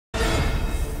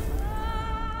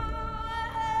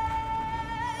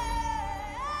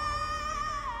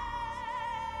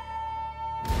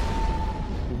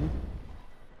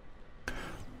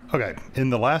Okay, in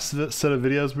the last set of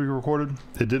videos we recorded,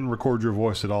 it didn't record your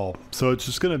voice at all. So it's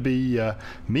just going to be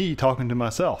me talking to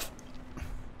myself.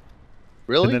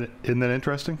 Really? Isn't that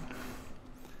interesting?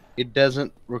 It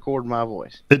doesn't record my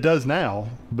voice. It does now,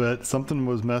 but something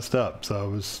was messed up. So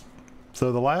it was,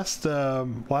 so the last 3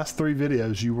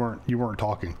 videos you weren't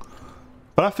talking,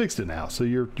 but I fixed it now. So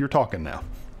you're talking now.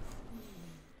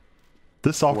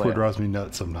 This software drives me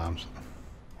nuts sometimes.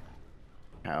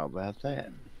 How about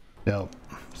that? Yeah.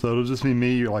 So it'll just be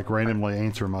me like randomly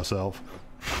answering myself,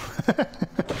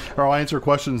 or I'll answer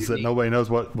questions that nobody knows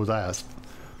what was asked.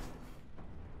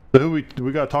 So we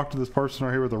got to talk to this person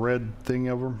right here with the red thing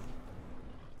over him?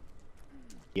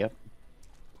 Yep.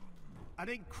 An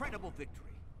incredible victory.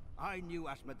 I knew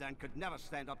Asmodan could never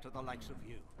stand up to the likes of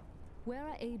you. Where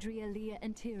are Adria, Leah,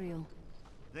 and Tyrael?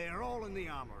 They're all in the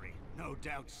armory, no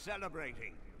doubt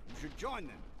celebrating. You should join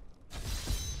them.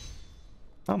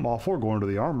 I'm all for going to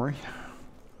the armory.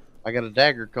 I got a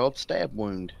dagger called Stab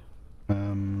Wound.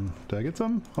 Did I get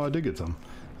some? Oh, I did get some.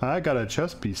 I got a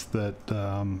chest piece that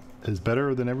is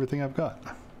better than everything I've got.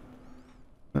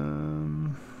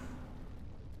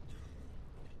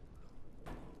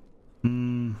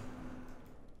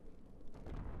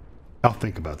 I'll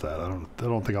think about that. I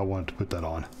don't think I want to put that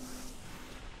on.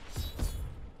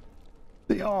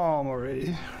 The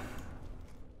armory.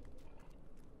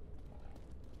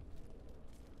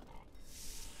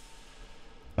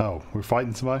 Oh, we're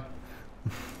fighting somebody?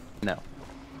 No,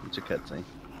 it's a cutscene.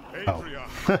 Adria,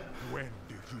 Oh. when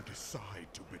did you decide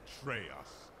to betray us?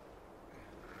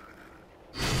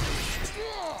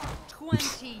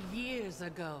 20 years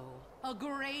ago, a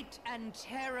great and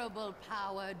terrible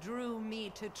power drew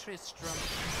me to Tristram.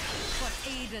 But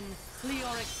Aiden,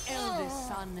 Leoric's eldest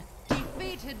son,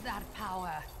 defeated that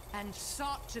power and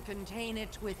sought to contain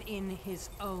it within his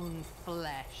own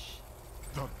flesh.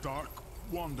 The Dark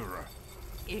Wanderer.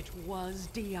 It was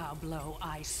Diablo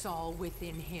I saw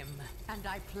within him, and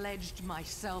I pledged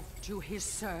myself to his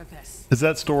service. Is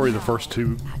that story the first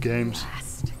 2 games?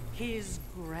 Last, his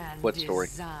grand What story?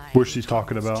 What she's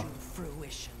talking about?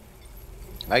 Fruition.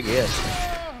 I guess.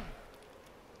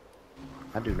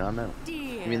 I do not know.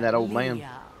 Dear You mean that old man?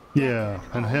 Leah, Yeah,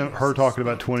 and her talking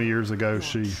about 20 years ago, your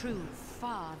she true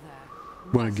father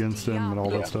went was against him and all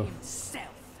that Diablo stuff. himself.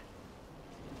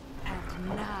 And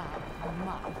now,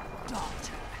 my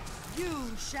daughter,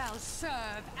 you shall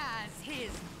serve as his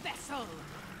vessel.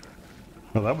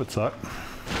 Well, that would suck.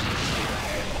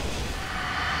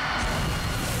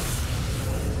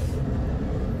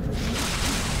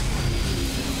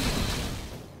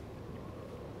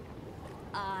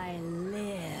 I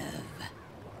live.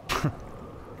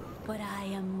 But I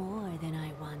am more than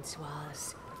I once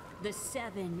was. The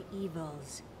 7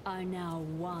 evils are now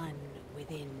one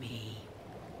within me.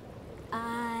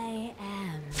 I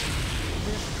am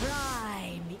the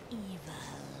prime evil.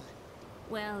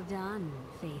 Well done,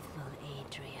 faithful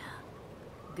Adria.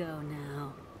 Go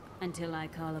now, until I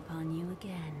call upon you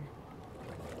again.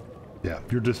 Yeah,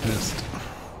 you're dismissed.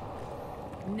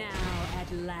 Now,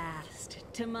 at last,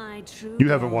 to my true You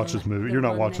haven't goal, watched this movie. the You're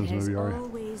not one watching that this movie, has are you?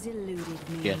 always eluded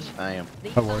me. Yes, I am. The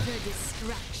Don't worry. utter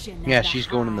destruction of Yeah, the she's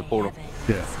going in the high portal. heavens.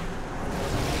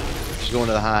 Yeah. She's going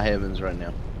to the high heavens right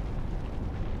now.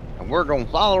 And we're going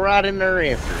to follow right in there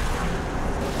after her.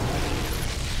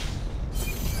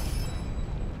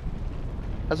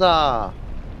 Huzzah!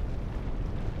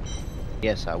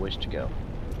 Yes, I wish to go.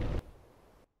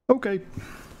 Okay.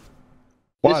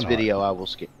 Why This not? video I will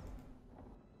skip.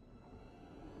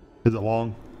 Is it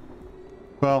long?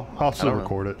 Well, I'll still don't know.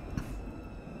 record it.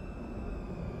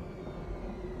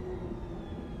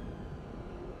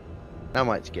 I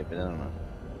might skip it, I don't know.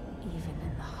 Even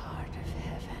in the heart of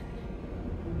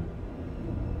heaven,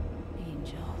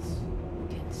 angels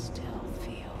can still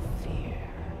feel fear.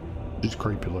 She's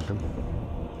creepy looking.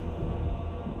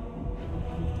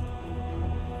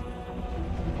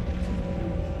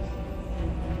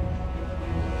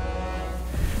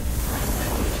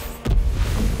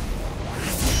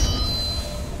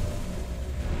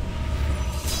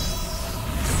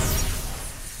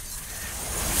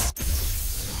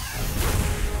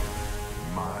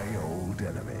 My old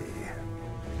enemy.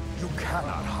 You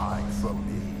cannot hide from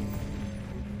me,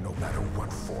 no matter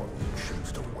what form you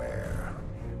choose to wear.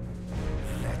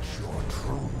 Let your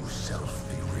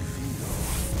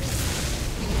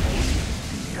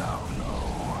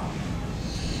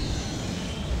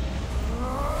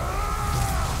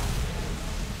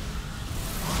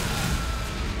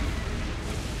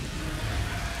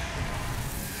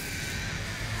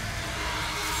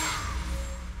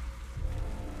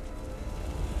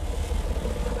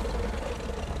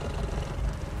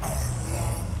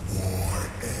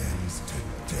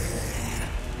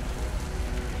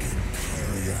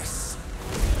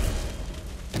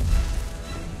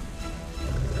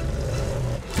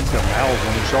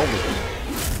shoulder.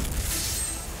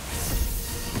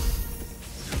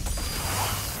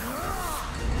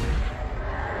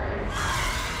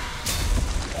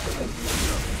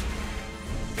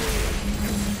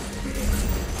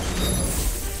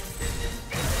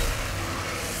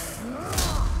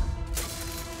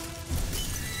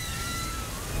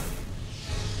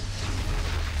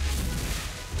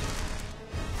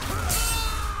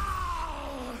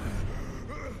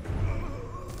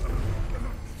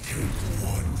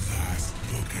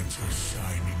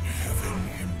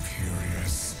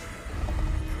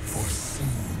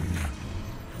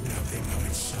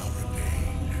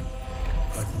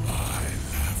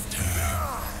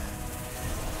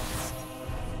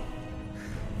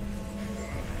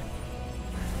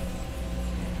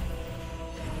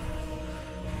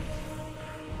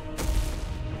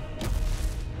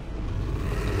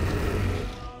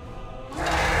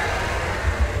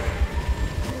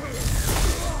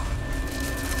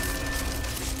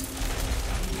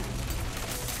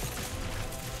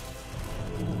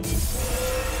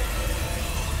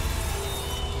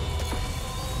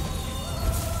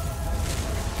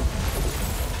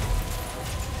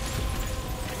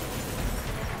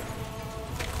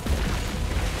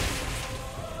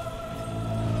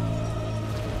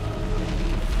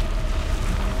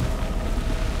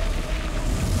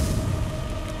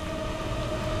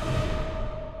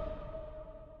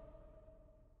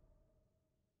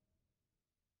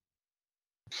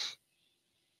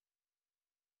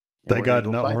 That guy did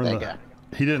not learn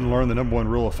he didn't learn the #1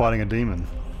 rule of fighting a demon.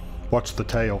 Watch the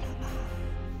tail.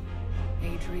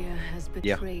 Adria has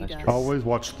betrayed us. Always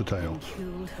watch the tail. And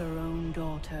killed her own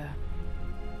daughter.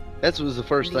 That was the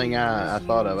first thing I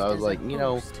thought of. I was like, you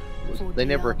know, they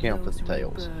never account for the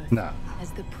tails. No.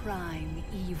 As the prime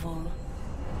evil.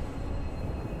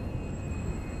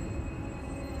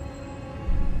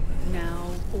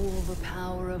 Now all the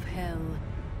power of hell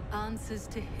answers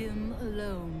to him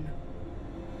alone.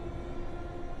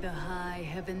 The high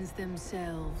heavens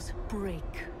themselves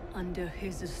break under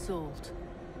his assault.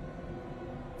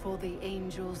 For the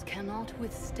angels cannot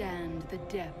withstand the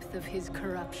depth of his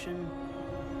corruption.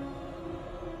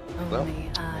 Well,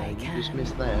 Only I can. You just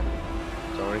missed that.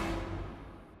 Sorry.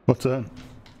 What's that?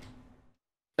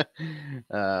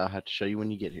 I'll have to show you when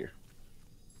you get here.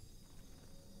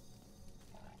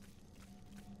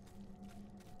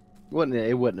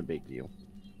 It wasn't a big deal.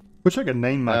 Wish I could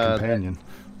name my companion.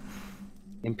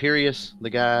 Imperius, the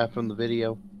guy from the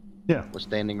video, yeah, was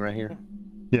standing right here.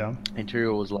 Yeah. And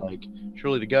Tyrael was like,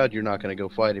 surely to God you're not going to go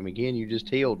fight him again. You just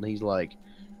healed. And he's like,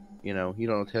 you know, you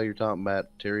don't know what the hell you're talking about,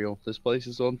 Tyrael. This place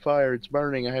is on fire. It's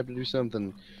burning. I have to do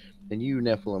something. And you,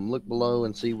 Nephilim, look below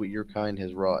and see what your kind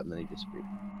has wrought. And then he disappeared.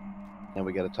 Now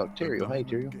we got to talk Tyrael. Hey,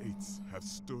 Tyrael. The gates have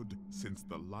stood since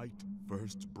the light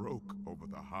first broke over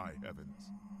the high heavens.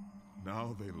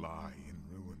 Now they lie in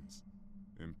ruins.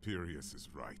 Imperius is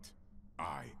right.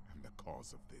 I am the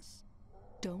cause of this.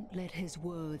 Don't let his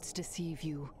words deceive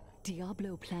you.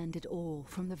 Diablo planned it all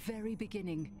from the very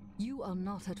beginning. You are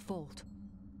not at fault.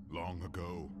 Long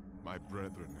ago, my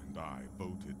brethren and I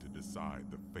voted to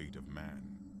decide the fate of man.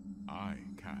 I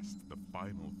cast the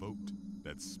final vote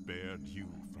that spared you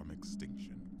from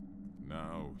extinction.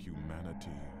 Now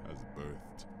humanity has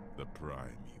birthed the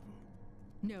prime evil.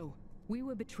 No, we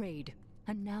were betrayed,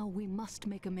 and now we must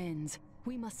make amends.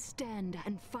 We must stand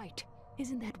and fight.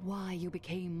 Isn't that why you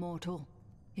became mortal?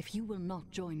 If you will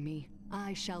not join me,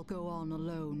 I shall go on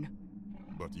alone.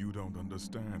 But you don't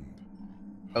understand.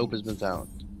 Hope has been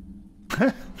found.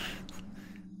 The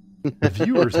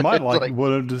viewers might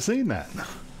would have seen that.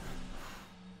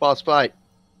 Boss fight.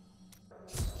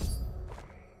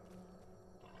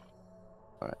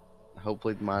 Alright.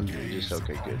 Hopefully mine is just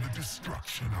okay, good. The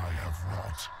destruction I have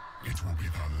wrought, it will be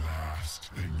the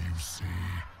last thing you see.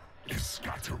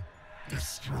 Iskato,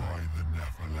 destroy the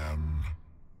Nephilim.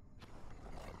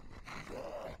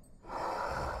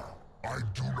 I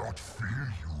do not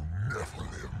fear you,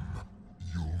 Nephilim.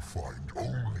 You'll find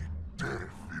only death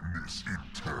in this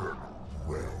eternal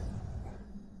realm.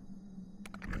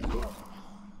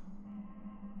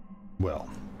 Well,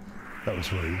 that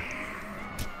was rude.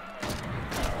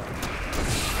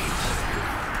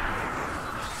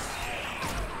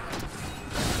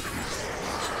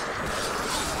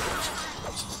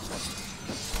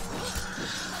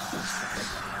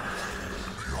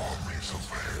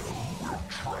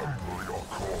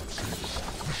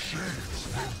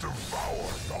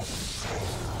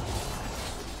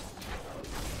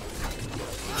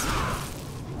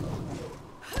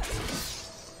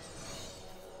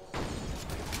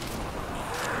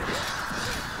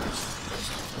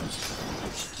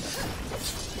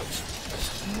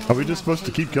 Are we just supposed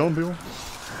to keep killing people?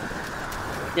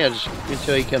 Yeah, just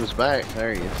until he comes back.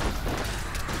 There you go.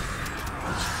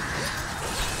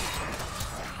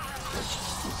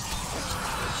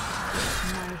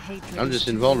 I'm just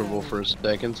invulnerable for a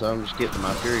second, so I'm just getting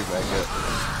my fury back up.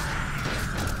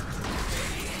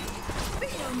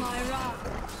 Feel my wrath.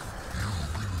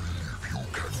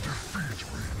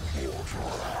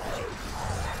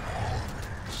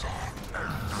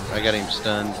 I got him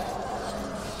stunned.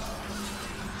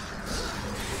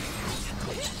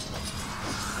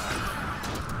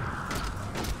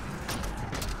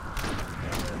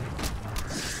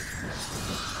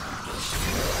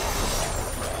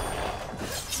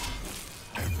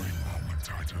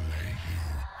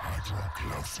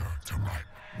 Closer to my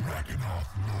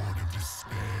Ragnaroth, Lord of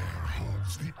Despair,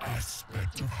 holds the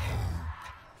aspect of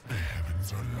hope. The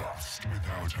heavens are lost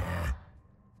without her.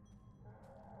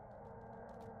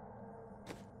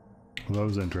 Well, that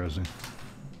was interesting.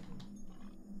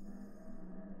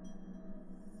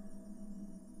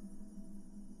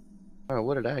 Alright,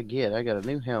 what did I get? I got a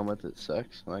new helmet that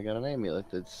sucks, and I got an amulet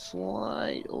that's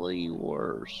slightly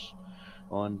worse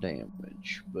on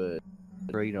damage, but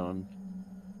great on...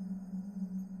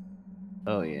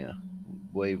 Oh yeah,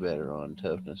 way better on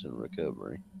toughness and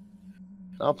recovery.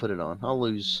 I'll put it on. I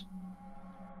lost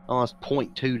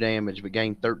 0.2 damage, but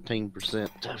gained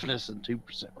 13% toughness and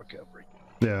 2% recovery.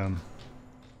 Yeah.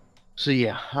 So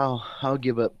yeah, I'll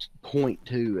give up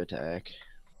 0.2 attack.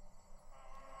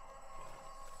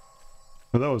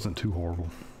 Well, that wasn't too horrible.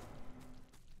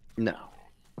 No.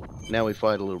 Now we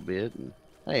fight a little bit, and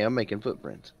hey, I'm making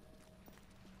footprints.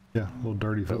 Yeah, little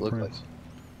dirty What it look footprints. like.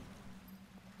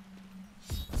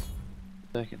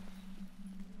 Second.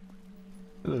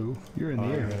 Hello, you're in the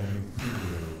I air. am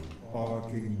Hero,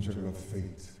 Archangel of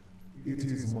Fate. It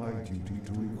is my duty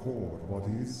to record what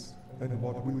is and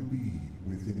what will be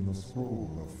within the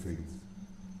scroll of fate.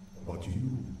 But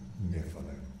you,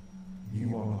 Nephilim,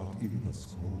 you are not in the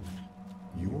scroll.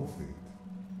 Your fate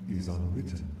is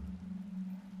unwritten.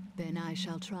 Then I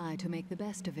shall try to make the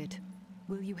best of it.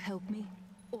 Will you help me?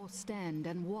 Or stand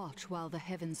and watch while the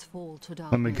heavens fall to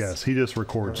darkness? Let me guess, he just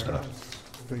records stuff.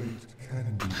 Fate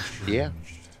can be changed. Yeah.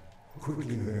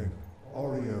 Quickly then,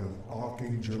 Ariel,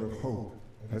 Archangel of Hope,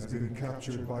 has been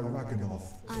captured by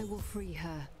Ragnaroth. I will free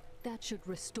her. That should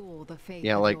restore the faith.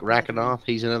 Yeah, of like your brethren. Ragnaroth,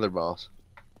 he's another boss.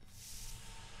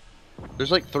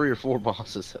 There's like 3 or 4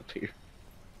 bosses up here.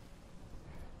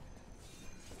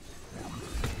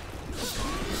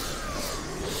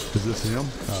 Is this him?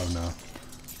 Oh no.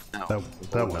 No.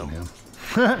 That wasn't him.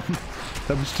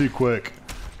 That was too quick.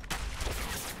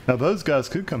 Now those guys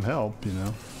could come help, you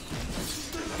know.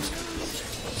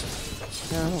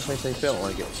 Yeah, I don't think they felt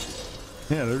like it.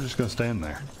 Yeah, they're just gonna stand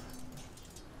there.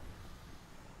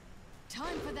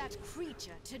 Time for that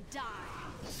creature to die.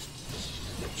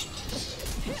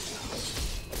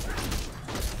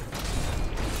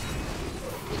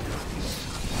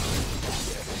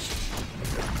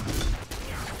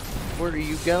 Where are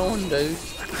you going, dude?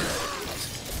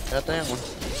 Got that one.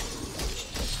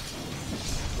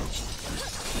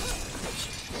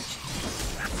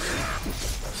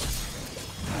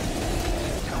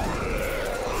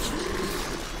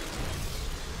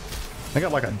 I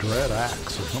got like a dread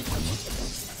axe or something.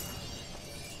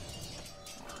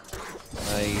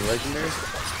 A legendary?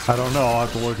 I don't know, I'll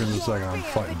have to look in a second. I'm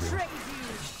fighting dude.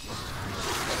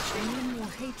 I need more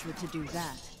hatred to do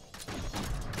that.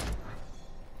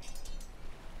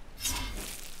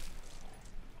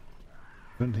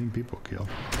 People killed.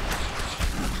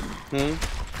 Hmm?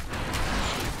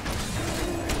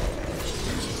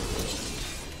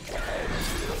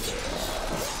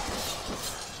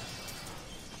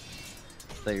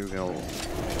 There you go.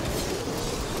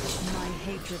 My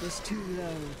hatred is too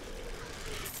low.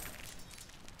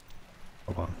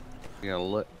 Hold on. You gotta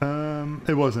look.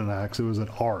 It wasn't an axe, it was an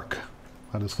arc.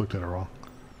 I just looked at it wrong.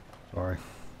 Sorry.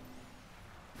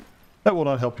 That will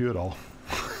not help you at all.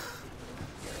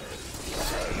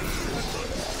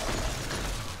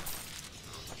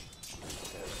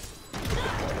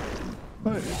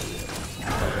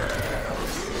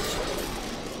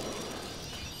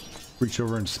 Reach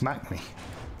over and smack me.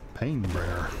 Pain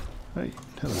bearer. Hey,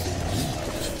 hello.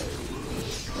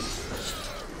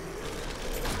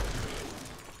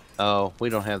 Oh, we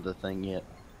don't have the thing yet.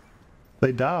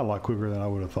 They die a lot quicker than I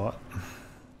would have thought.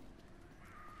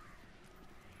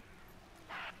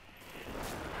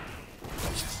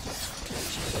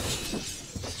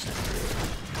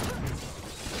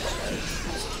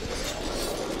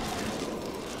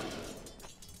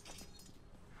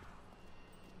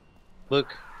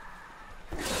 Look.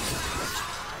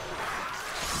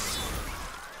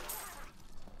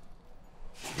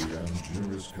 The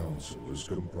nearest council is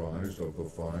comprised of the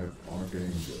 5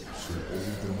 archangels who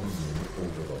hold dominion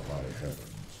over the high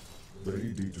heavens.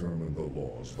 They determine the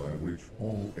laws by which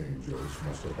all angels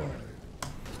must abide.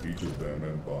 Each of them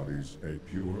embodies a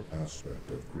pure aspect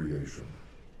of creation.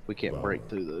 We can't break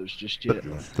through those just yet.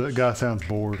 That guy sounds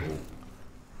bored.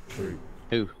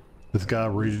 Who? This guy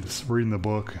reading the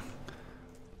book.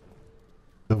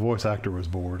 The voice actor was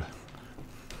bored.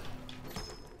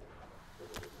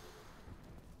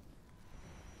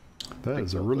 That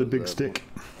is a really big stick.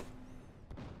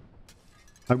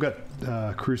 I've got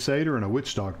Crusader and a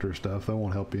Witch Doctor stuff. That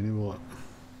won't help you any, will it?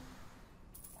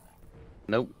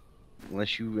 Nope.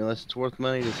 Unless it's worth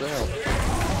money to sell.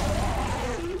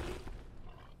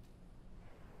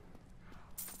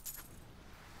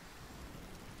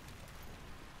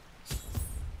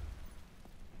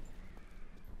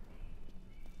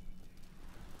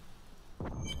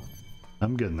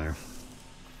 I'm getting there.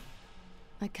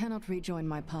 I cannot rejoin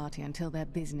my party until their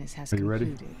business has Are you ready?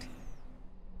 concluded.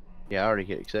 Yeah, I already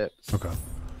hit accept. Okay. I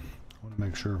want to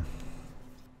make sure.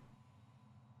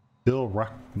 Bill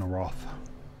Rackanoff.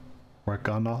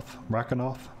 Rackanoff.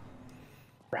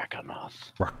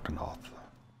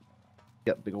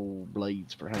 Got big old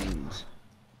blades for hands.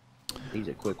 He's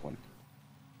a quick one.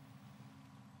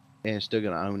 And it's still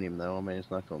gonna own him though. I mean, it's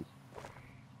not gonna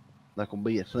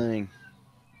be a thing.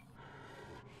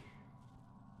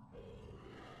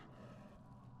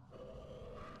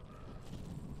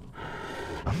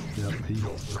 Yep, he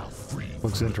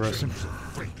looks interesting.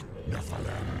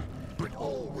 But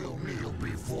all will kneel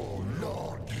before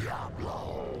Lord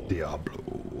Diablo.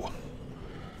 Diablo.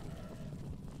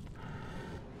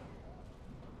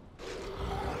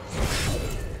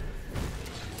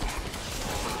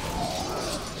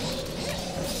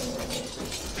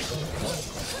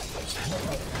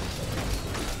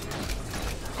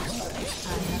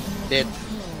 Dead.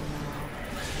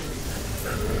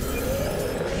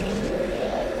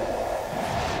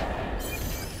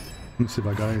 Let me see if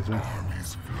I got anything.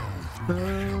 Armies flow through the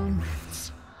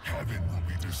Hellrings. Heaven will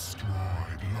be destroyed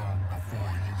long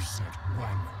before you set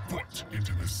one foot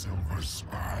into the Silver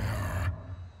Spire.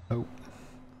 Oh.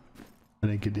 I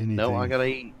didn't get anything. No, I got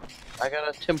a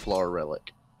Templar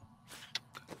relic.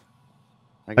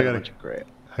 I got a bunch of crap.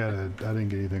 I didn't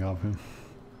get anything off him.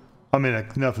 I mean,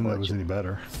 nothing that was any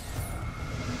better.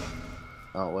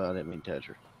 Oh, well, I didn't mean to touch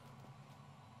her.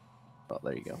 Oh,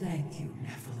 there you go. Thank you,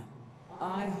 Nephilim.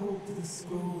 I hoped the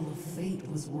scroll of fate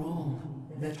was wrong,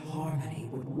 that harmony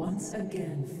would once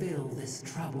again fill this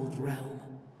troubled realm.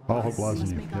 All hope lies in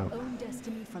you. Make our own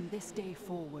destiny from this day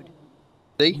forward.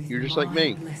 See, you're just like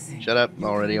me. Shut up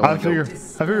already. I figure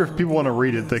if people want to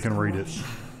read it, they can read it.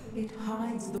 It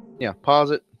hides the Yeah, pause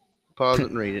it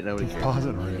and read it. Nobody cares. Pause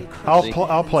it and read it.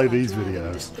 I'll play these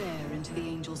videos. Despair into the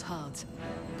angels' hearts,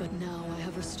 but now I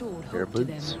have restored Bare hope to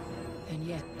them, boots. and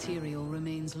yet Tyrael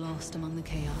remains lost among the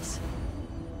chaos.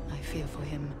 I fear for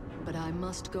him, but I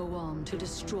must go on to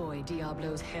destroy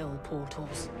Diablo's hell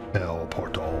portals. Hell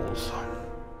portals.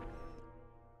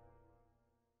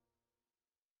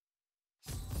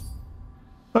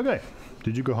 Okay.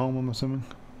 Did you go home, I'm assuming?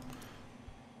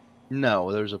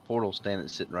 No, there's a portal standing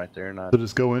sitting right there, and So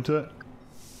just go into it?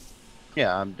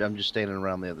 yeah, I'm just standing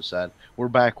around the other side. We're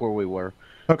back where we were.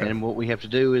 Okay. And what we have to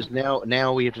do is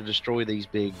now we have to destroy these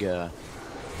big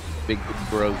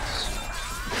growths.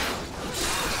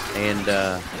 And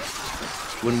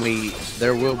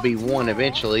there will be one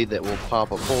eventually that will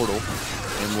pop a portal,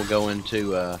 and we'll go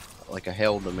into like a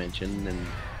hell dimension and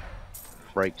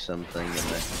break something in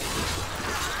there.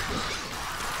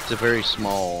 It's a very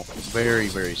small, very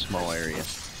small area.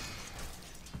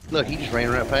 Look, he just ran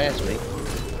right past me.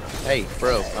 Hey,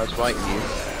 bro, I was fighting you.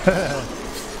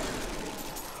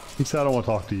 He said I don't want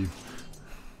to talk to you.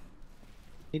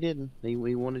 He didn't. He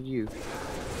wanted you.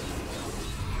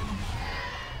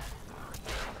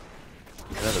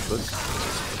 Another book.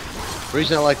 The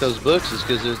reason I like those books is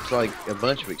because it's like a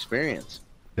bunch of experience.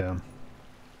 Yeah.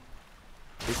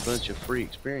 It's a bunch of free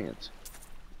experience.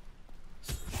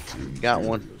 Got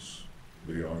one.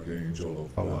 The Archangel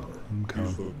of Oh, Valor okay.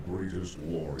 is the greatest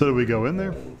warrior So do we go in there?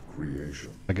 of all of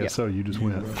creation. I guess so. You just He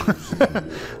went. never seen war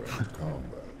and combat.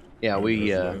 Yeah,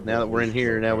 we now that we're in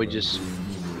here, now we just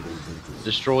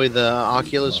destroy the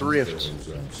Oculus Rift,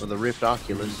 or the Rift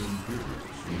Oculus.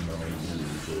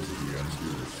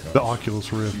 The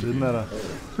Oculus Rift. Isn't that a...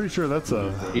 Pretty sure that's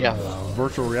a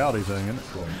virtual reality thing, isn't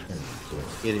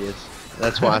it? It is.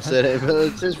 That's why I said it. But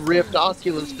it says Rift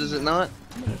Oculus, does it not?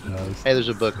 It does. Hey, there's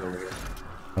a book over here.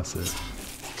 That's it.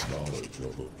 Knowledge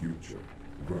of the future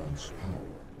grants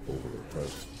power over the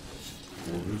present.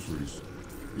 For this reason,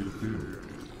 Ethereal,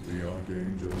 the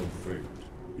Archangel of Fate,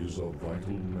 is a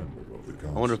vital member of the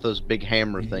council. I wonder if those big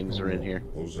hammer things are in here.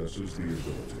 Possesses the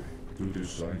ability to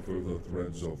decipher the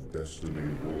threads of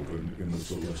destiny woven in the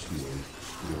celestial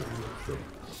scroll of fate.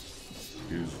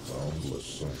 His boundless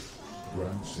sight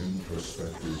grants him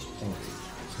perspectives others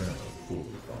cannot fully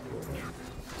comprehend.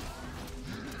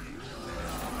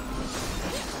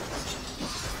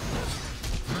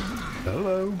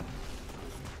 Hello.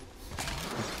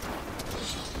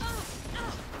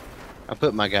 I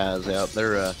put my guys out.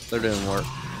 They're doing work.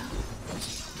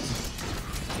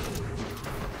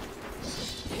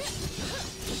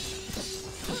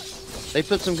 They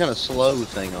put some kind of slow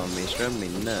thing on me. It's driving me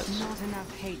nuts. Not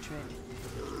enough hatred.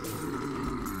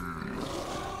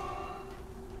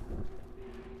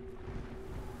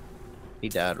 He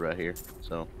died right here,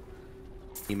 so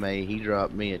he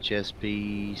dropped me a chest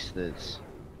piece that's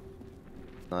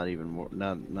not even more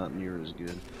not near as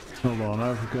good. Hold on,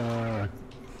 I've got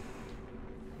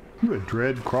a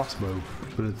dread crossbow,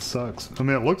 but it sucks. I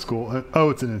mean, it looks cool.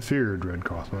 Oh, it's an inferior dread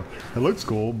crossbow. It looks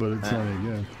cool, but it's not any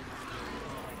good.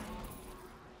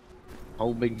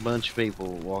 Whole big bunch of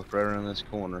people walked right around this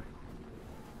corner.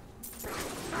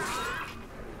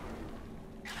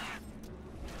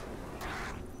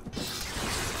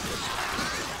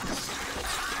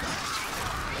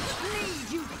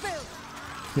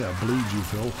 Yeah, bleed you,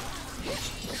 Phil.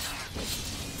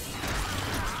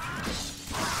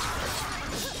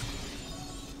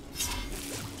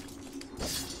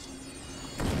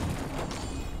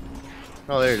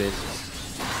 Oh, there it is.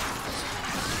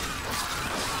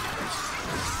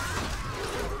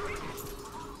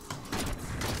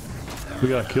 We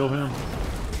gotta kill him?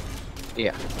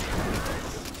 Yeah.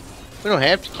 We don't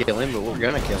have to kill him, but we're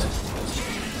gonna kill him.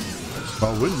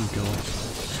 Why wouldn't you kill him?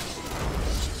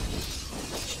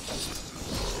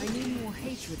 I need more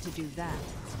hatred to do that.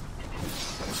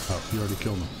 Oh, you already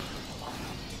killed him.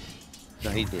 No,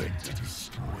 he did. To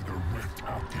destroy the rift,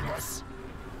 Oculus.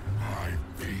 My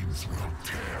veins will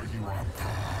tear you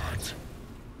apart.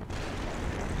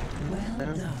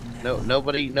 Well done. No,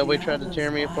 nobody tried to tear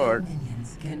me apart.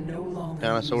 Can no longer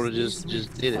Kinda sorta use just this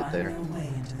did to it find there. their way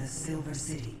into the Silver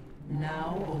City.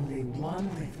 Now only one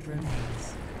rift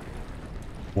remains.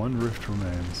 One rift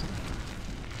remains.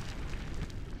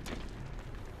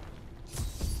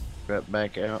 Right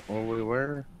back out where we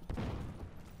were.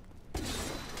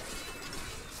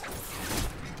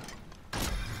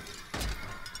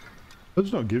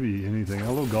 Those don't give you anything. A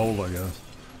little gold, I guess.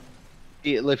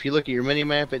 If you look at your mini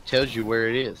map, it tells you where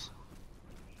it is.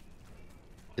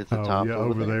 It's the top yeah,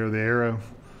 over there, the arrow.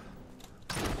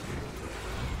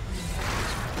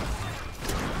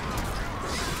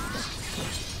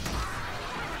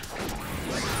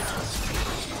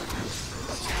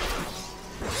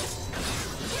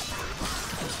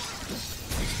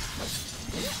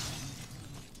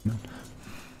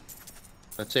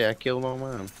 That's it. I killed all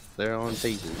mine. They're all in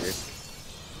pieces here.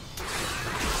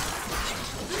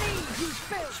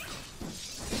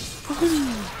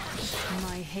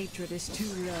 My hatred is too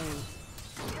low.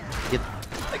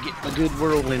 I get a good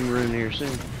whirlwind rune here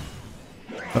soon.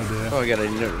 Oh, I got a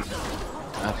nerve.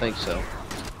 I think so.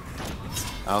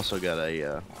 I also got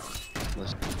a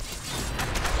let's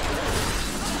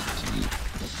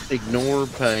ignore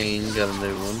pain. Got a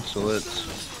new one, so let's.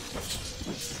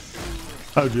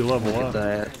 How'd you level Look up?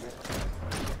 at that.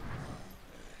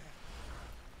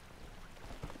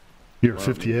 You're at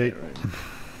 58.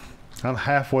 I'm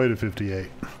halfway to 58.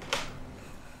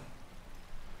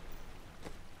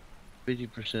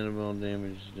 50% of all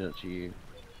damage dealt to you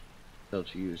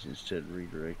is instead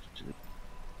redirected to the...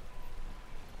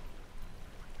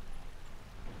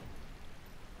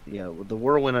 Yeah, well, the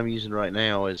whirlwind I'm using right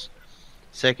now is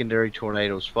secondary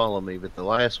tornadoes follow me, but the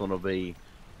last one will be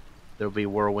there'll be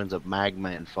whirlwinds of magma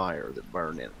and fire that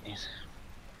burn enemies.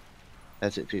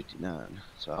 That's at 59,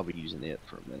 so I'll be using it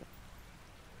for a minute.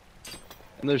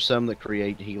 And there's some that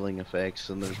create healing effects,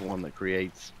 and there's one that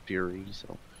creates fury,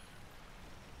 so...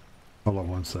 Hold on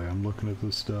one second, I'm looking at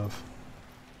this stuff.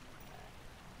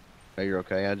 Oh, you're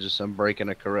okay. I'm breaking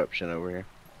a corruption over here.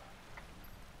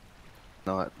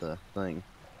 Not the thing.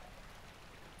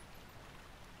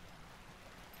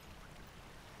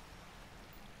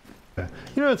 Yeah.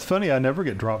 You know, it's funny, I never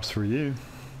get drops for you.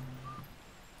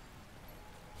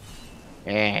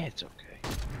 It's okay.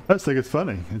 I just think it's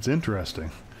funny. It's interesting.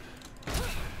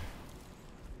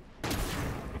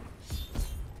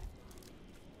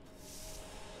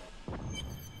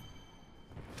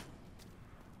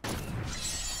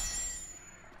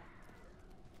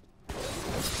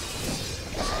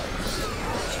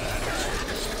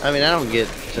 I mean, I don't get,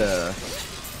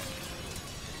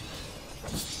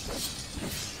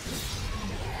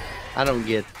 I don't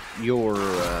get your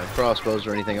crossbows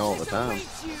or anything all the time.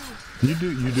 You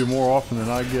do more often than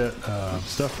I get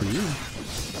stuff for you.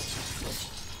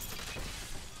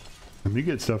 And you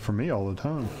get stuff from me all the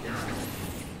time.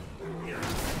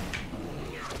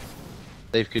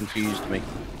 They've confused me.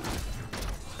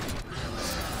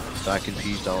 So I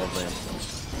confused all of them.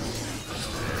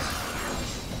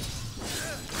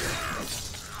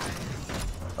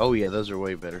 Oh yeah, those are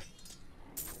way better.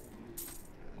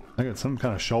 I got some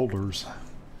kind of shoulders.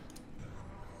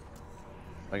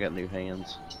 I got new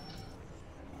hands.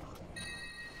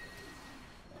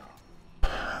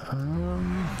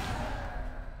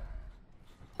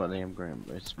 My damn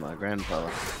grandpa. It's my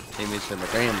grandfather. He may say my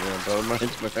grandfather.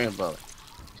 It's my grandfather.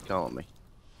 He's calling me.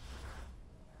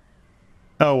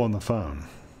 Oh, on the phone.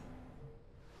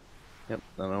 Yep,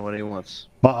 I know what he wants.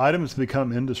 My items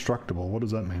become indestructible. What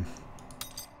does that mean?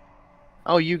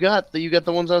 Oh, you got the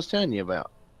ones I was telling you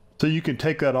about. So you can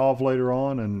take that off later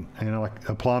on and like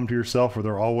apply them to yourself, where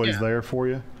they're always there for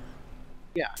you.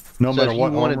 Yeah. No so matter if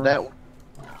what you wanted armor.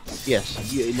 that.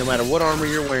 Yes. No matter what armor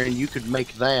you're wearing, you could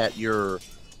make that your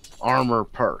armor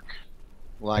perk.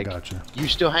 Like, gotcha. you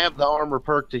still have the armor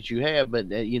perk that you have, but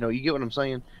you know, you get what I'm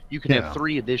saying. You can have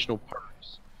 3 additional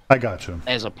perks. I gotcha.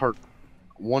 As a perk,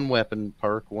 1 weapon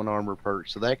perk, 1 armor perk.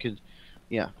 So that could,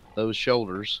 yeah, those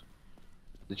shoulders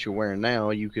that you're wearing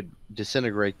now, you could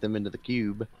disintegrate them into the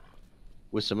cube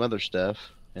with some other stuff,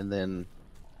 and then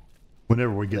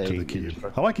whenever we get to the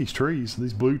cube. I like these trees.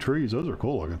 These blue trees. Those are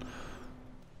cool looking.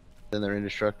 Then they're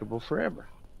indestructible forever.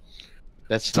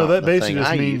 That's so that basically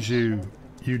just means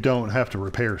you don't have to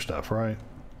repair stuff, right?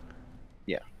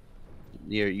 Yeah.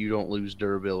 Yeah, you don't lose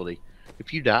durability.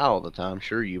 If you die all the time,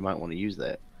 sure, you might want to use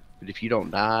that. But if you don't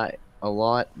die a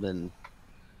lot, then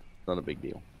it's not a big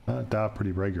deal. I die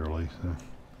pretty regularly. So.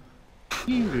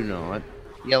 You do not.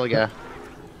 Yellow guy.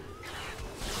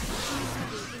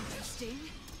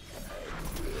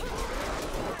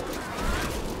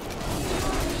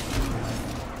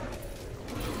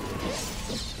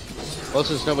 Well,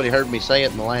 since nobody heard me say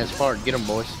it in the last part, get them,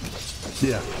 boys.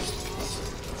 Yeah.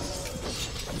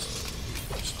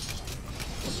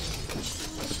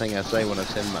 The thing I say when I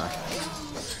send my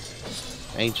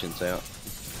ancients out.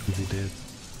 He did.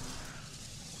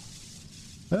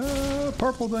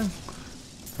 Purple thing.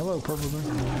 Hello, purple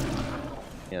thing.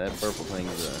 Yeah, that purple thing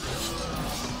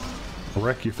is I'll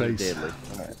wreck your face. deadly.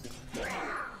 All right.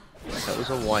 That was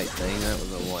a white thing. That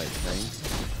was a white thing.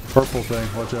 Purple thing.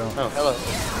 Watch out. Oh, hello.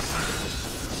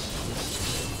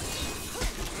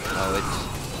 Oh,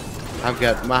 it's. I've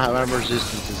got my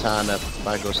resistance is high enough if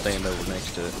I go stand over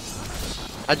next to it.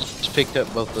 I just picked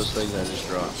up both those things I just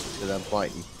dropped because I'm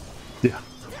fighting. Yeah.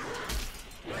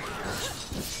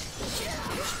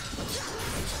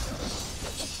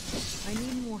 I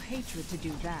need more hatred to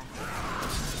do that.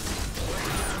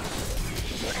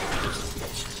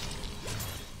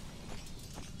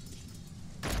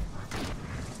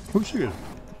 Wish you could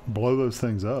blow those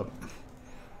things up.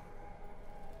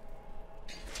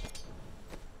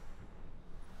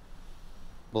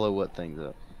 Blow what things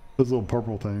up? Those little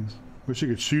purple things. Wish you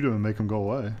could shoot them and make them go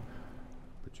away.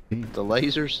 But you can't. The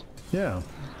lasers? Yeah.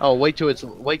 Oh, wait till it's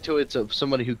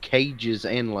somebody who cages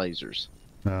and lasers.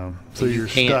 No. So you you're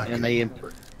can't, stuck. and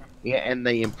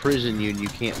they imprison you and you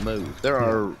can't move. There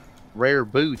are rare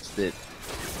boots that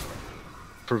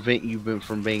prevent you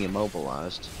from being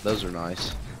immobilized. Those are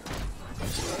nice.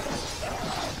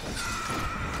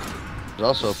 There's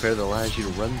also a pair that allows you to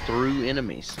run through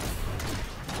enemies.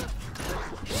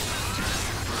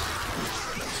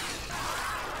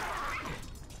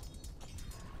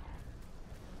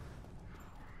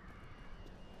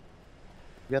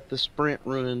 Got the sprint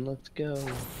run, let's go.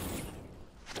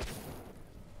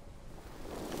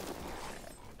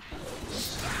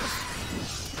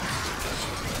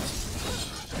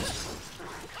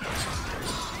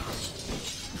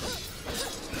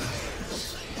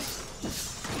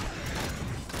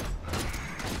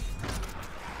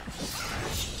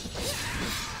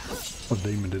 Well,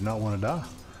 demon did not want to die.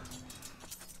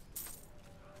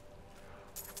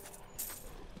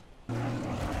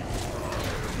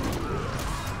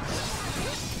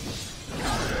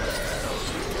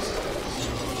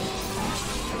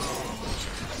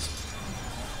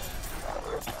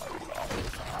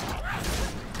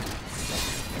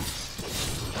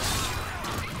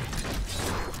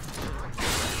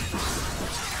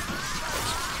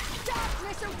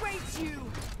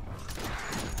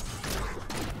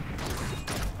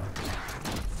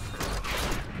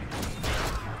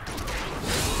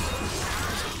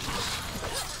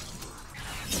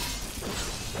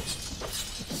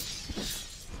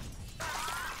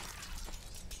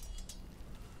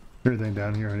 Anything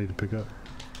down here I need to pick up?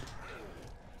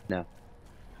 No.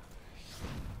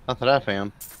 Not that I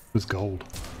found. It's gold.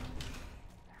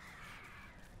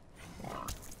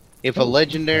 If a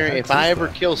legendary, if I ever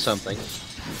kill something,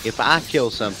 if I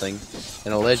kill something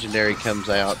and a legendary comes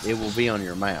out, it will be on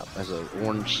your map as an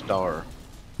orange star.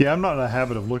 Yeah, I'm not in a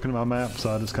habit of looking at my map,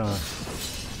 so I just kind of...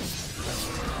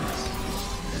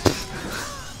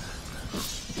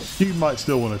 You might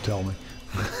still want to tell me.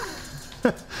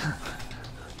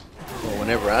 Well,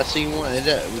 whenever I see one,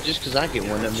 just because I get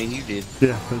one doesn't mean you did.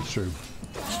 Yeah, that's true.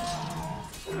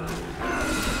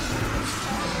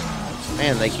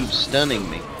 Man, they keep stunning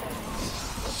me.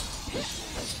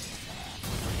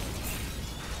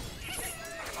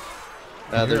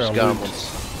 There's goblins.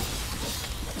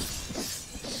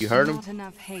 You heard them?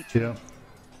 Yeah.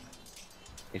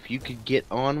 If you could get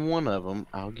on one of them,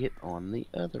 I'll get on the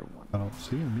other one. I don't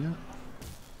see them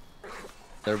yet.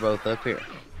 They're both up here.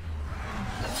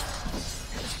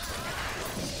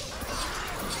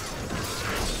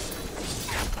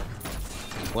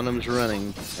 One of them's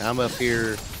running. I'm up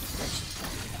here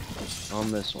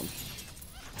on this one.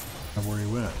 Of where he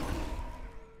went.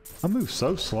 I move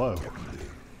so slow.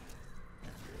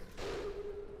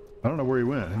 I don't know where he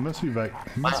went. He must be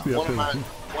back. He must be up here.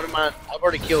 One of mine. I've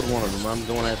already killed one of them. I'm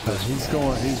going after this. He's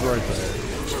going. He's right there.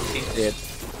 He's dead.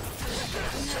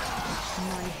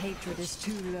 My hatred is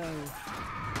too low.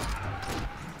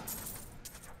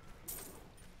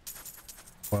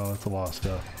 Wow, that's a lot of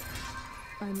stuff.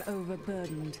 I'm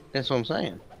overburdened. That's what I'm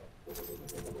saying.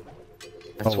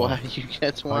 That's why you.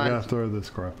 That's why. I gotta throw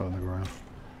this crap on the ground.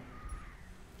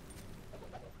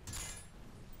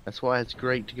 That's why it's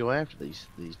great to go after these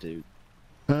dudes.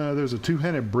 There's a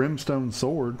two-handed brimstone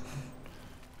sword,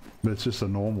 but it's just a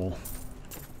normal.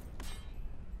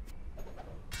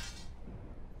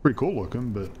 Pretty cool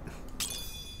looking, but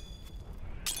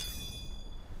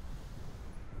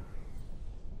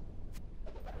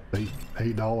 $8.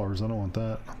 I don't want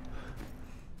that.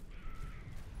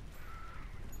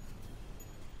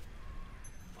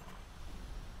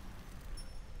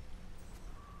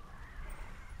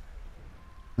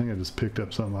 I think I just picked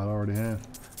up something I'd already had.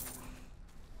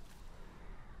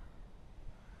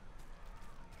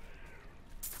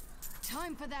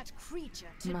 Time for that creature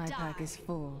to My die. pack is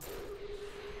full.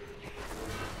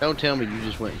 Don't tell me you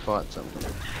just went and fought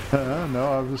something.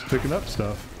 No, I was just picking up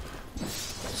stuff.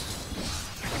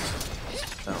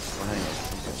 Oh, well, hang on.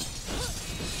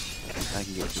 I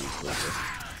can get these later.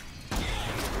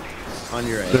 On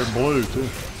your ass. They're blue too.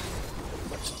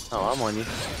 Oh, I'm on you.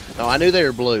 Oh, I knew they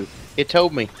were blue. It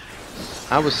told me.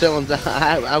 I was selling.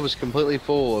 I was completely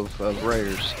full of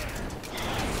rares.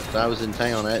 So I was in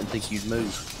town. I didn't think you'd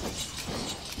move.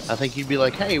 I think you'd be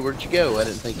like, "Hey, where'd you go?" I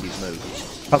didn't think you'd move.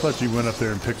 I thought you went up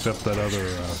there and picked up that other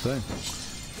thing.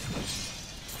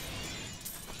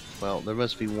 Well, there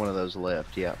must be one of those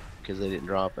left. Yeah, because they didn't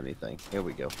drop anything. Here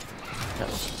we go.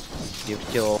 You have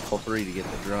to kill all three to get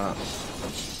the drop.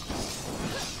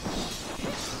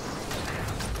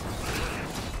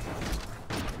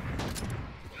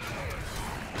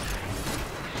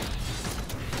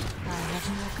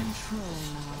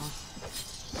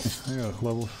 I got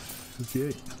level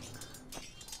 58.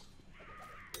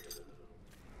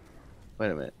 Wait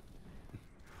a minute.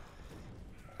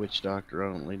 Witch Doctor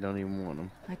only. Don't even want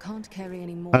them. I can't carry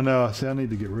any more. I know. See, I need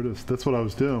to get rid of. That's what I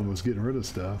was doing. Was getting rid of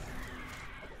stuff.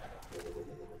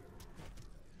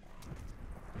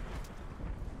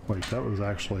 Wait, that was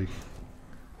actually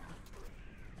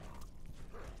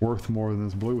worth more than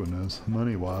this blue one is,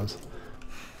 money-wise.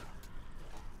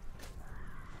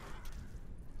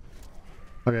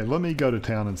 Okay, let me go to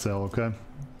town and sell, okay?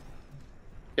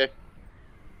 Okay.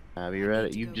 Have you read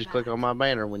it? You just click on my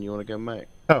banner when you want to come back.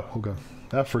 Oh, okay.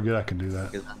 I forget I can do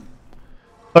that.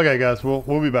 Okay, guys, we'll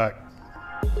be back.